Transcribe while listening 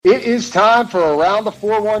It is time for Around the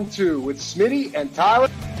 412 with Smitty and Tyler.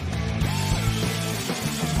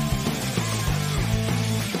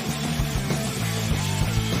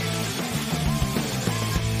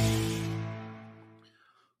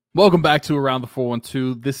 Welcome back to Around the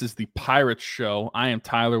 412. This is the Pirates Show. I am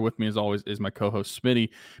Tyler. With me, as always, is my co-host Smitty.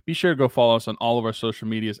 Be sure to go follow us on all of our social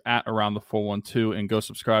medias at Around the 412 and go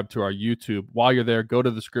subscribe to our YouTube. While you're there, go to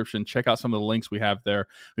the description. Check out some of the links we have there.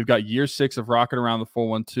 We've got year 6 of Rocking Around the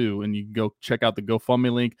 412, and you can go check out the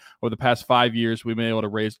GoFundMe link. Over the past 5 years, we've been able to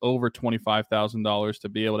raise over $25,000 to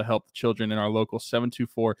be able to help the children in our local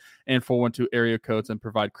 724 and 412 area codes and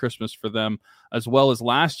provide Christmas for them, as well as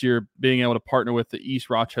last year being able to partner with the East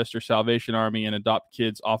Rochester Salvation Army and adopt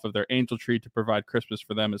kids off of their angel tree to provide Christmas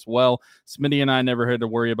for them as well. Smitty and I never had to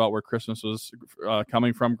worry about where Christmas was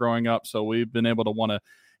coming from growing up, so we've been able to want to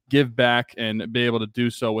give back and be able to do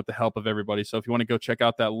so with the help of everybody. So if you want to go check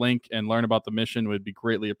out that link and learn about the mission, it would be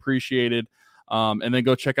greatly appreciated. And then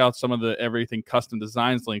go check out some of the Everything Custom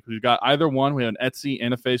Designs link. We've got either one. We have an Etsy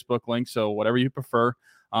and a Facebook link, so whatever you prefer.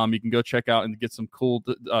 You can go check out and get some cool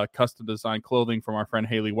custom design clothing from our friend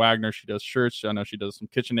Haley Wagner. She does shirts. I know she does some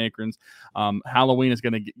kitchen aprons. Halloween is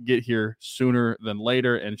going to get here sooner than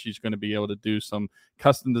later, and she's going to be able to do some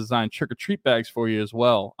custom design trick-or-treat bags for you as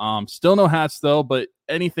well. Still no hats, though, but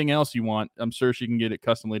anything else you want, I'm sure she can get it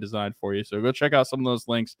customly designed for you. So go check out some of those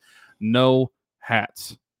links. No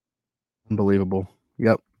hats. Unbelievable.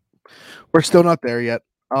 Yep. We're still not there yet.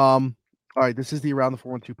 All right, this is the Around the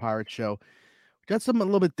 412 Pirates Show. Got something a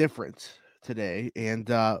little bit different today, and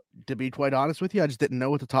to be quite honest with you, I just didn't know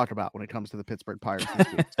what to talk about when it comes to the Pittsburgh Pirates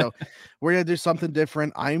this week. So we're going to do something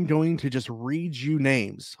different. I'm going to just read you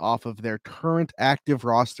names off of their current active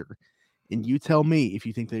roster, and you tell me if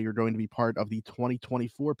you think that you're going to be part of the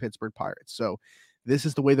 2024 Pittsburgh Pirates. So this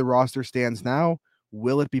is the way the roster stands now.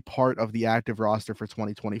 Will it be part of the active roster for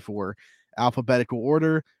 2024? Alphabetical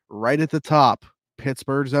order, right at the top,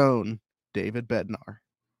 Pittsburgh's own David Bednar.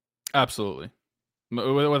 Absolutely.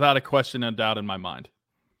 Without a question and doubt in my mind.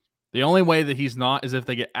 The only way that he's not is if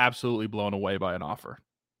they get absolutely blown away by an offer.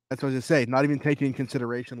 That's what I was going to say. Not even taking in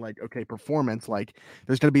consideration, like, okay, performance. Like,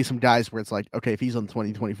 there's going to be some guys where it's like, okay, if he's on the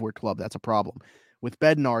 2024 club, that's a problem. With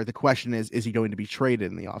Bednar, the question is he going to be traded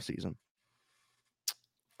in the offseason?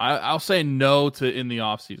 I'll say no to in the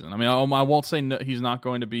offseason. I mean, I won't say no, he's not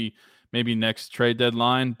going to be maybe next trade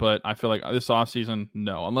deadline, but I feel like this offseason,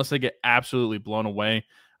 no. Unless they get absolutely blown away,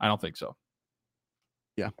 I don't think so.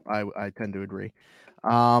 Yeah, I tend to agree.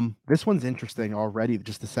 This one's interesting already.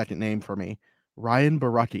 Just the second name for me, Ryan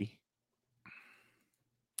Borucki.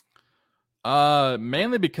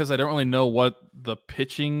 Mainly because I don't really know what the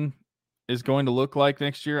pitching is going to look like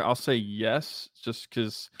next year. I'll say yes, just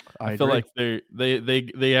because I feel like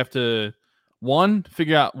they have to, one,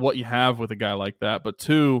 figure out what you have with a guy like that, but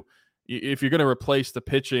two, if you're going to replace the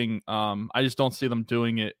pitching, I just don't see them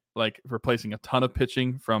doing it like replacing a ton of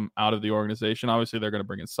pitching from out of the organization. Obviously, they're going to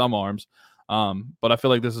bring in some arms, but I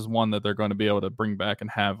feel like this is one that they're going to be able to bring back and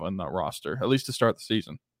have on that roster, at least to start the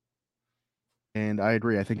season. And I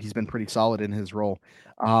agree. I think he's been pretty solid in his role.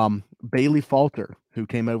 Bailey Falter, who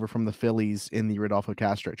came over from the Phillies in the Rodolfo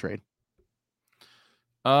Castro trade.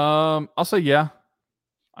 I'll say yeah.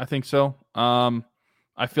 I think so.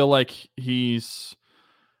 I feel like he's.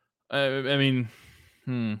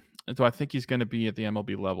 Do I think he's going to be at the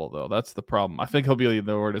MLB level, though? That's the problem. I think he'll be in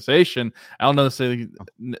the organization. I don't know to say.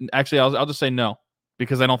 Actually, I'll just say no,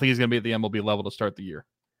 because I don't think he's going to be at the MLB level to start the year.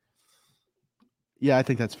 Yeah, I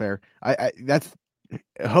think that's fair.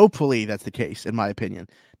 Hopefully that's the case, in my opinion.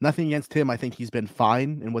 Nothing against him. I think he's been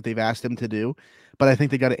fine in what they've asked him to do, but I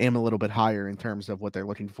think they got to aim a little bit higher in terms of what they're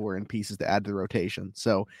looking for in pieces to add to the rotation.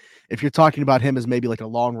 So if you're talking about him as maybe like a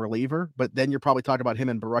long reliever, but then you're probably talking about him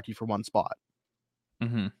and Borucki for one spot.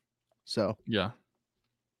 Mm-hmm. So yeah,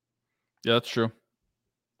 that's true.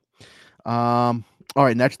 All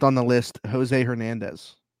right, next on the list, Jose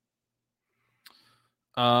Hernandez.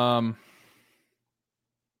 How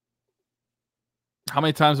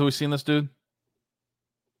many times have we seen this dude?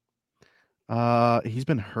 He's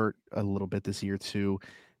been hurt a little bit this year too.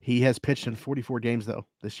 He has pitched in 44 games though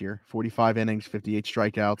this year, 45 innings, 58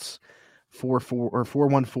 strikeouts,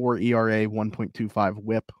 4.14 ERA, 1.25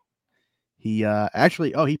 WHIP. He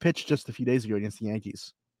he pitched just a few days ago against the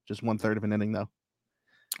Yankees. Just 1/3 of an inning though.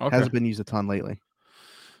 Okay. Hasn't been used a ton lately.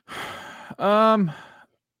 I'll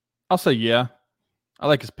say yeah. I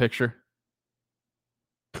like his picture.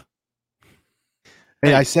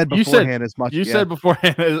 Hey, I said beforehand you said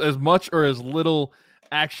beforehand as much or as little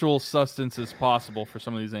actual substance as possible for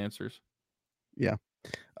some of these answers. Yeah.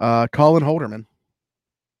 Colin Holderman.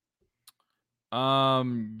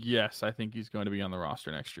 Yes, I think he's going to be on the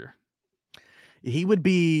roster next year. He would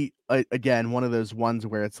be again one of those ones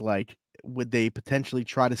where it's like, would they potentially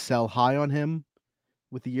try to sell high on him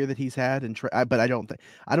with the year that he's had? And but I don't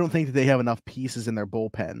think that they have enough pieces in their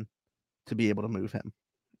bullpen to be able to move him.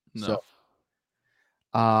 No. So,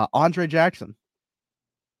 Andre Jackson.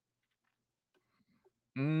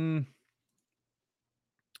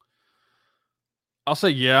 I'll say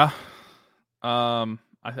yeah. I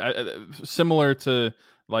similar to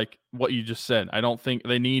like what you just said. I don't think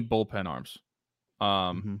they need bullpen arms.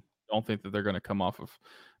 Don't think that they're going to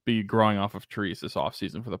be growing off of trees this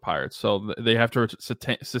offseason for the Pirates. So they have to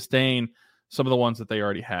sustain some of the ones that they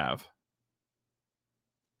already have.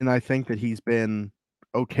 And I think that he's been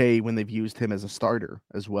okay when they've used him as a starter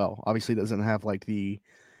as well. Obviously, doesn't have like he's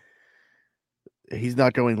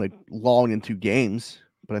not going like long into games,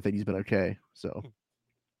 but I think he's been okay. So,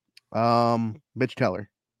 Mitch Keller.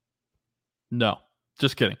 No,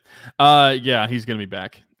 just kidding. Yeah, he's going to be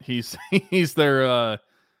back. He's their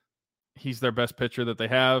best pitcher that they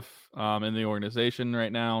have in the organization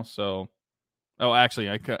right now. So, actually,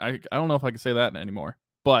 I don't know if I can say that anymore,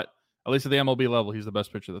 but at least at the MLB level, he's the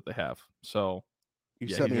best pitcher that they have. So, you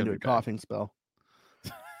set me into a coughing spell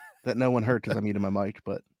that no one heard because I'm muting my mic.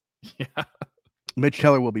 But yeah, Mitch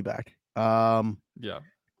Keller will be back. Yeah,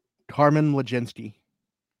 Carmen Laginski.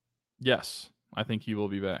 Yes, I think he will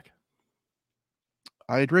be back.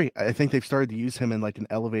 I agree. I think they've started to use him in like an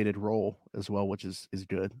elevated role as well, which is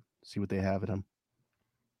good. See what they have in him.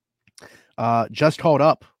 Just called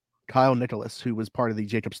up Kyle Nicholas, who was part of the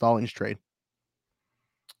Jacob Stallings trade.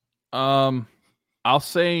 I'll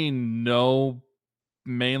say no,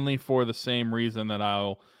 mainly for the same reason that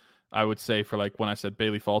I would say for like when I said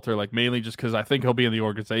Bailey Falter, like mainly just because I think he'll be in the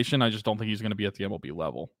organization. I just don't think he's going to be at the MLB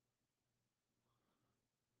level.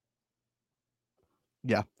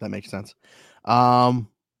 Yeah, that makes sense.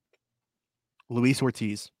 Luis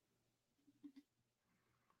Ortiz.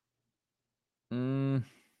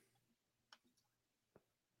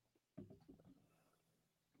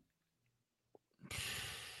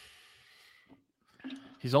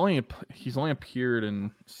 He's only appeared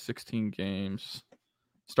in 16 games.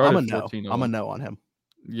 I'm a no on him.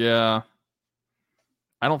 Yeah.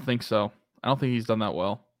 I don't think so. I don't think he's done that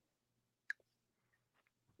well.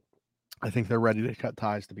 I think they're ready to cut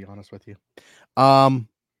ties, to be honest with you.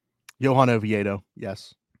 Johan Oviedo,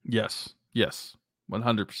 yes. Yes.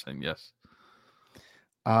 100% yes.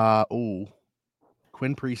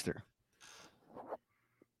 Quinn Priester.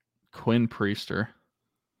 Quinn Priester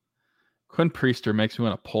makes me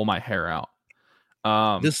want to pull my hair out.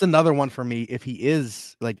 This is another one for me. If he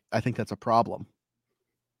is I think that's a problem.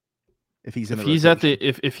 If he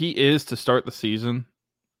is to start the season,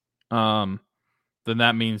 then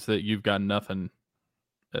that means that you've got nothing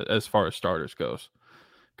as far as starters goes.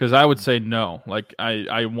 Because I would say no. Like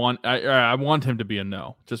I want him to be a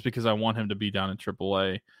no, just because I want him to be down in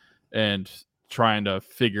AAA and trying to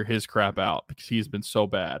figure his crap out because he's been so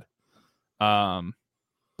bad. But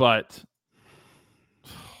man,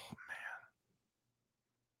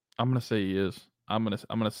 I'm gonna say he is. I'm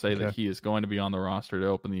gonna say that he is going to be on the roster to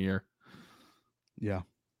open the year. Yeah.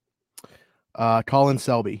 Colin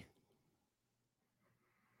Selby.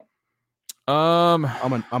 I'm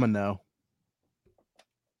a no.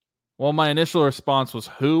 Well, my initial response was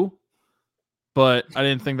who, but I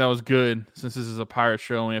didn't think that was good since this is a pirate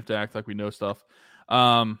show and we have to act like we know stuff.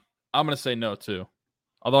 I'm gonna say no too.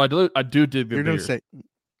 Although I do dig the beard.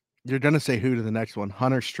 You're gonna say who to the next one?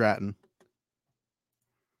 Hunter Stratton.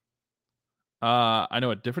 I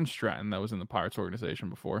know a different Stratton that was in the Pirates organization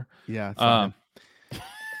before. Yeah.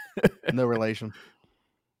 No relation.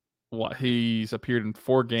 What? He's appeared in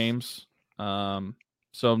 4 games.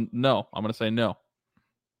 So no, I'm gonna say no.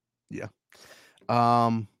 Yeah.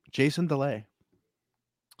 Jason DeLay.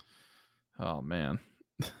 Oh man.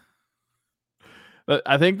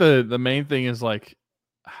 I think the main thing is like,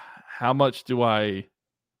 how much do I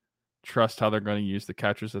trust how they're going to use the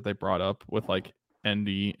catchers that they brought up with like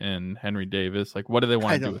Endy and Henry Davis? Like, what do they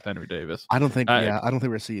want to do with Henry Davis? I don't think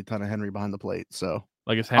we're seeing a ton of Henry behind the plate. So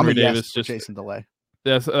like, is Henry Davis just Jason DeLay?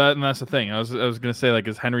 That's the thing. I was gonna say, like,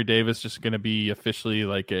 is Henry Davis just gonna be officially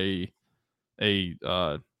like a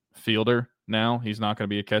fielder now? He's not gonna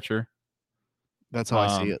be a catcher. That's how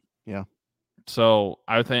I see it. Yeah. So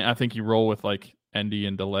I think you roll with like Endy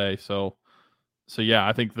and DeLay. So yeah,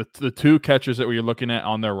 I think the 2 catchers that we're looking at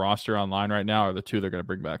on their roster online right now are the 2 they're gonna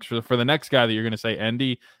bring back. So for the next guy that you're gonna say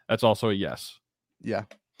Endy, that's also a yes. Yeah.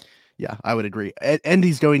 Yeah, I would agree. And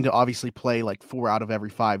he's going to obviously play like 4 out of every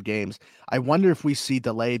 5 games. I wonder if we see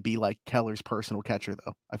Delay be like Keller's personal catcher,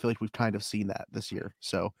 though. I feel like we've kind of seen that this year.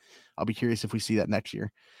 So I'll be curious if we see that next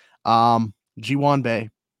year. Ji-Hwan Bae.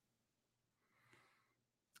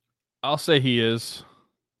 I'll say he is.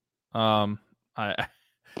 I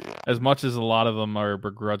as much as a lot of them are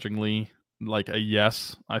begrudgingly like a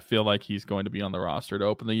yes, I feel like he's going to be on the roster to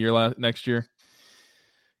open the year next year.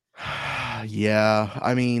 Yeah,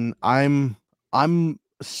 I mean, I'm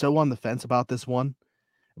so on the fence about this one,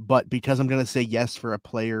 but because I'm going to say yes for a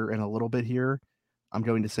player in a little bit here, I'm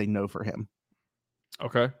going to say no for him.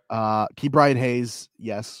 Okay. Ke'Bryan Hayes,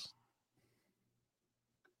 yes.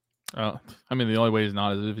 I mean, the only way he's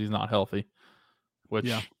not is if he's not healthy, which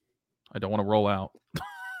I don't want to roll out.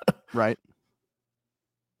 Right.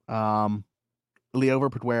 Liover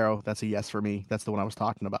Peguero, that's a yes for me. That's the one I was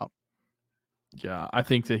talking about. Yeah, I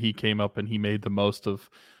think that he came up and he made the most of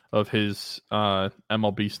his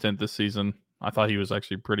MLB stint this season. I thought he was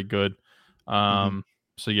actually pretty good. So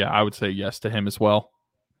yeah, I would say yes to him as well.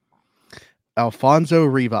 Alfonso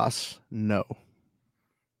Rivas, no.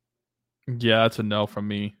 Yeah, that's a no from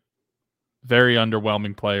me. Very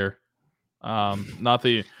underwhelming player. Not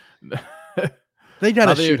the they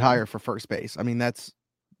got to shoot higher for first base. I mean,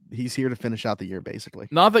 he's here to finish out the year basically.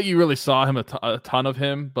 Not that you really saw him a ton of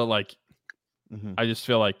him, but like I just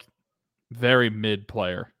feel like very mid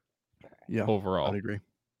player. Yeah, overall. I'd agree.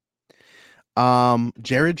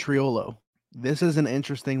 Jared Triolo. This is an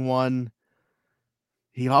interesting one.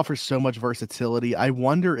 He offers so much versatility. I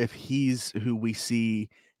wonder if he's who we see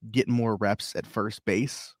get more reps at first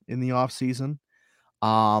base in the offseason.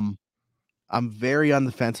 I'm very on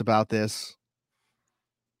the fence about this,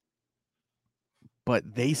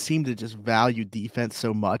 but they seem to just value defense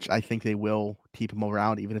so much. I think they will keep him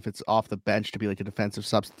around, even if it's off the bench to be like a defensive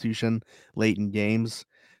substitution late in games.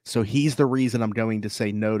 So he's the reason I'm going to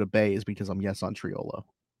say no to Bae, is because I'm yes on Triolo.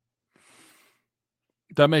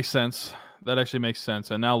 That makes sense. That actually makes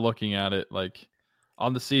sense. And now looking at it, like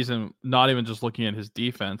on the season, not even just looking at his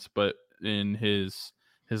defense, but in his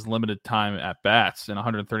limited time at bats, in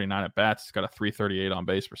 139 at bats, he's got a 338 on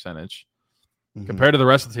base percentage. Compared to the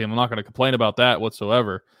rest of the team, I'm not going to complain about that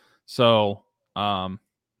whatsoever. So I'll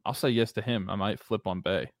say yes to him. I might flip on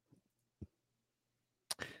Bae.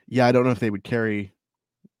 Yeah, I don't know if they would carry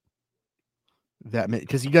that,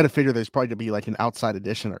 because you got to figure there's probably to be like an outside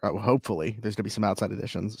addition, or hopefully there's going to be some outside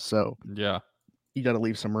additions. So yeah, you got to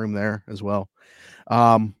leave some room there as well.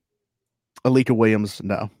 Alika Williams,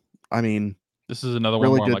 no. I mean, this is another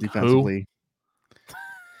really one good like, defensively.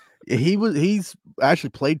 He's actually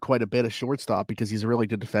played quite a bit of shortstop because he's a really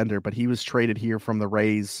good defender, but he was traded here from the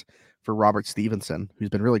Rays for Robert Stevenson, who's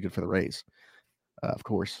been really good for the Rays. Of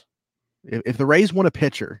course, if the Rays want a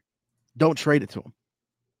pitcher, don't trade it to him,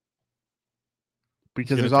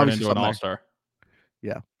 because there's obviously an all-star.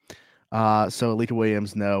 Yeah. So Alika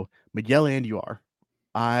Williams, no. Miguel Andujar,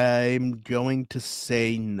 I'm going to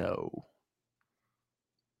say no.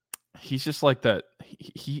 He's just like that.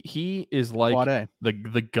 He is like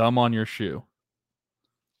the gum on your shoe.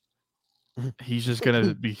 He's just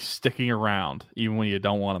gonna be sticking around even when you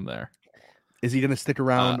don't want him there. Is he gonna stick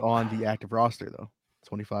around on the active roster though?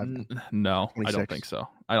 25? No, 26. I don't think so.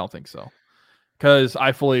 I don't think so. Because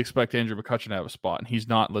I fully expect Andrew McCutchen to have a spot, and he's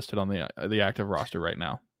not listed on the active roster right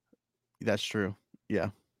now. That's true. Yeah.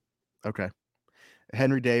 Okay.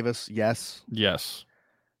 Henry Davis, yes. Yes.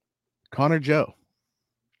 Connor Joe.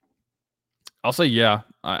 I'll say yeah.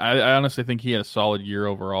 I honestly think he had a solid year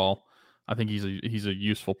overall. I think he's a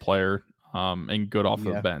useful player, and good off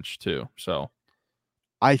the bench too. So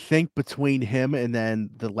I think between him and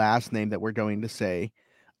then the last name that we're going to say,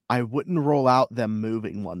 I wouldn't roll out them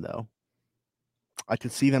moving one though. I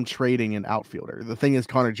could see them trading an outfielder. The thing is,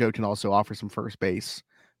 Connor Joe can also offer some first base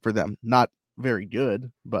for them. Not very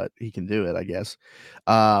good, but he can do it, I guess.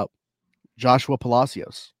 Joshua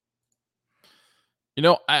Palacios. You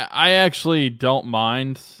know, I actually don't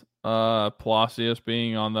mind Palacios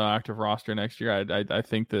being on the active roster next year. I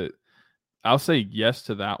think that I'll say yes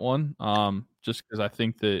to that one. Just because I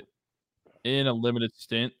think that in a limited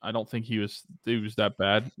stint, I don't think he was that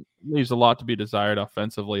bad. Leaves a lot to be desired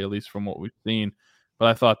offensively, at least from what we've seen. But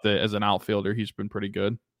I thought that as an outfielder, he's been pretty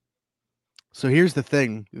good. So here's the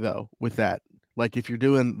thing, though, with that. Like, if you're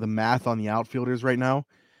doing the math on the outfielders right now,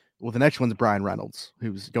 well, the next one's Brian Reynolds,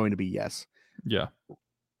 who's going to be yes. Yeah.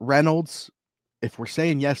 Reynolds, if we're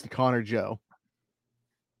saying yes to Connor Joe,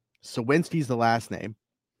 Sawinski's the last name.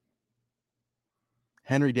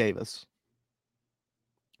 Henry Davis.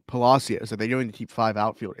 Palacios, are they going to keep 5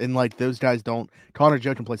 outfielders? And, like, those guys don't... Connor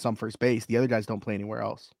Joe can play some first base. The other guys don't play anywhere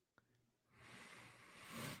else.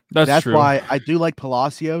 That's true. why I do like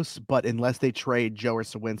Palacios, but unless they trade Joe or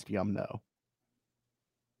Sawinski, I'm no.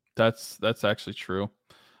 That's actually true.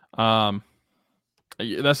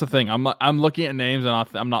 That's the thing. I'm looking at names and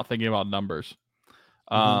I'm not thinking about numbers.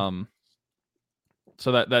 So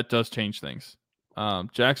that does change things.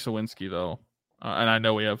 Jack Sawinski though, and I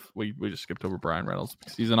know we just skipped over Brian Reynolds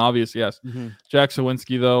because he's an obvious yes. Jack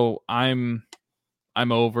Sawinski though, I'm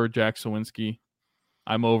over Jack Sawinski.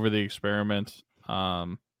 I'm over the experiment.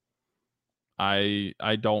 I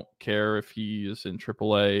don't care if he is in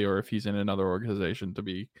AAA or if he's in another organization, to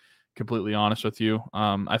be completely honest with you.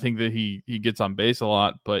 I think that he gets on base a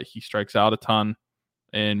lot, but he strikes out a ton.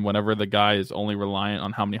 And whenever the guy is only reliant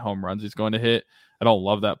on how many home runs he's going to hit, I don't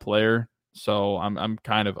love that player. So I'm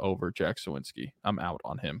kind of over Jack Sawinski. I'm out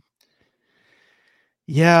on him.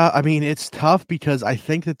 Yeah, I mean, it's tough because I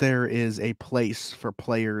think that there is a place for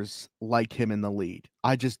players like him in the league.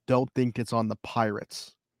 I just don't think it's on the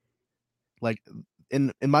Pirates. Like,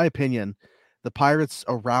 in my opinion, the Pirates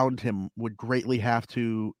around him would have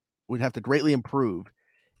to greatly improve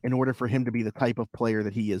in order for him to be the type of player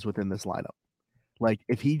that he is within this lineup. Like,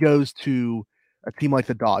 if he goes to a team like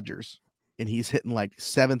the Dodgers and he's hitting like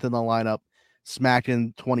 7th in the lineup,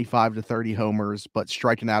 smacking 25 to 30 homers, but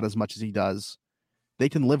striking out as much as he does, they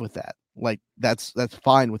can live with that. Like, that's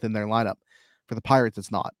fine within their lineup. For the Pirates,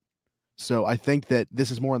 it's not. So I think that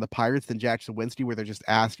this is more on the Pirates than Jack Sawinski, where they're just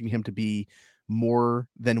asking him to be more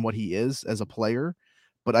than what he is as a player.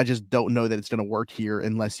 But I just don't know that it's going to work here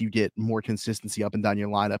unless you get more consistency up and down your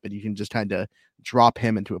lineup and you can just kind of drop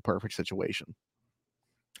him into a perfect situation.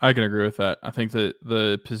 I can agree with that. I think that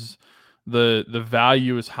the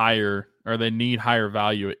value is higher, or they need higher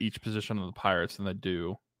value at each position of the Pirates than they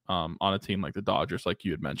do on a team like the Dodgers, like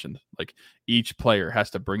you had mentioned. Like, each player has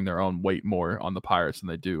to bring their own weight more on the Pirates than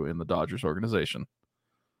they do in the Dodgers organization.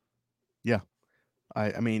 Yeah.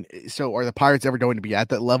 I mean, so are the Pirates ever going to be at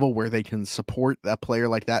that level where they can support a player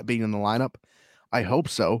like that being in the lineup? I hope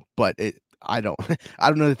so, but I don't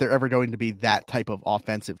know that they're ever going to be that type of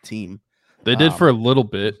offensive team. They did for a little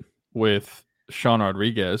bit with Sean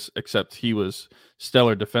Rodriguez, except he was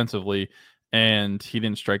stellar defensively and he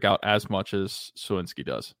didn't strike out as much as Sawinski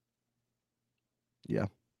does. Yeah.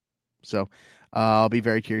 So I'll be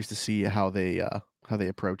very curious to see how they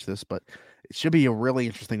approach this, but it should be a really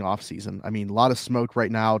interesting offseason. I mean, a lot of smoke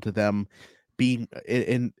right now to them being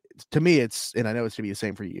in to me, it's, and I know it's to be the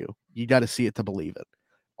same for you. You got to see it to believe it.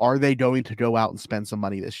 Are they going to go out and spend some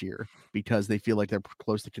money this year because they feel like they're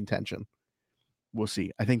close to contention? We'll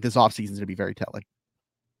see. I think this offseason is going to be very telling.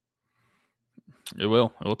 It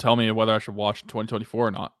will. It will tell me whether I should watch 2024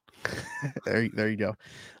 or not. There you go.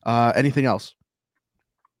 Anything else?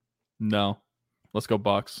 No. Let's go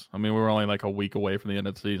Bucks. I mean, we were only like a week away from the end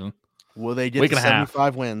of the season. Will they get to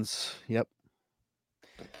 75 wins? Yep.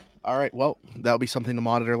 All right. Well, that'll be something to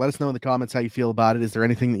monitor. Let us know in the comments how you feel about it. Is there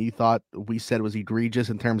anything that you thought we said was egregious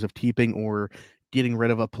in terms of keeping or getting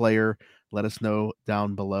rid of a player? Let us know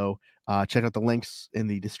down below. Check out the links in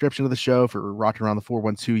the description of the show for Rocking Around the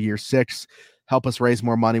 412 Year 6. Help us raise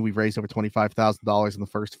more money. We've raised over $25,000 in the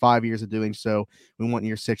first 5 years of doing so. We want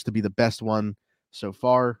Year 6 to be the best one so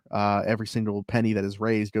far. Every single penny that is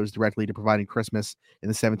raised goes directly to providing Christmas in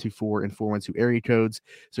the 724 and 412 area codes,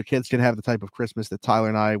 so kids can have the type of Christmas that Tyler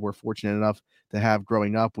and I were fortunate enough to have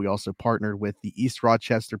growing up. We also partnered with the East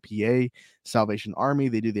Rochester, PA Salvation Army.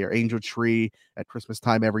 They do their angel tree at Christmas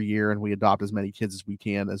time every year, and we adopt as many kids as we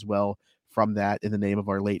can as well from that in the name of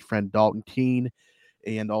our late friend Dalton Keene.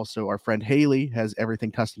 And also our friend Haley has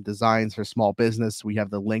Everything Custom Designs, her small business. We have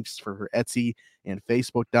the links for her Etsy and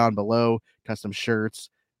Facebook down below. Custom shirts,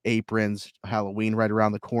 aprons, Halloween right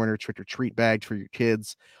around the corner, trick-or-treat bags for your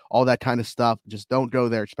kids, all that kind of stuff. Just don't go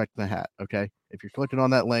there expecting a hat, okay? If you're clicking on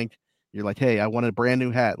that link, you're like, hey, I want a brand new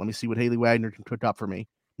hat. Let me see what Haley Wagner can cook up for me.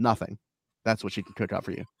 Nothing. That's what she can cook up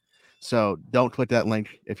for you. So don't click that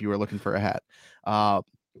link if you are looking for a hat.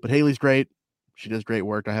 But Haley's great. She does great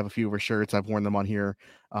work. I have a few of her shirts. I've worn them on here.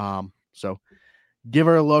 So give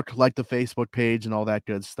her a look, like the Facebook page and all that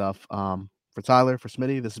good stuff. For Tyler, for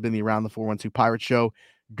Smitty, this has been the Around the 412 Pirate Show.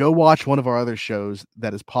 Go watch one of our other shows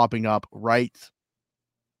that is popping up right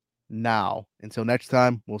now. Until next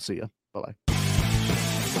time, we'll see you. Bye-bye.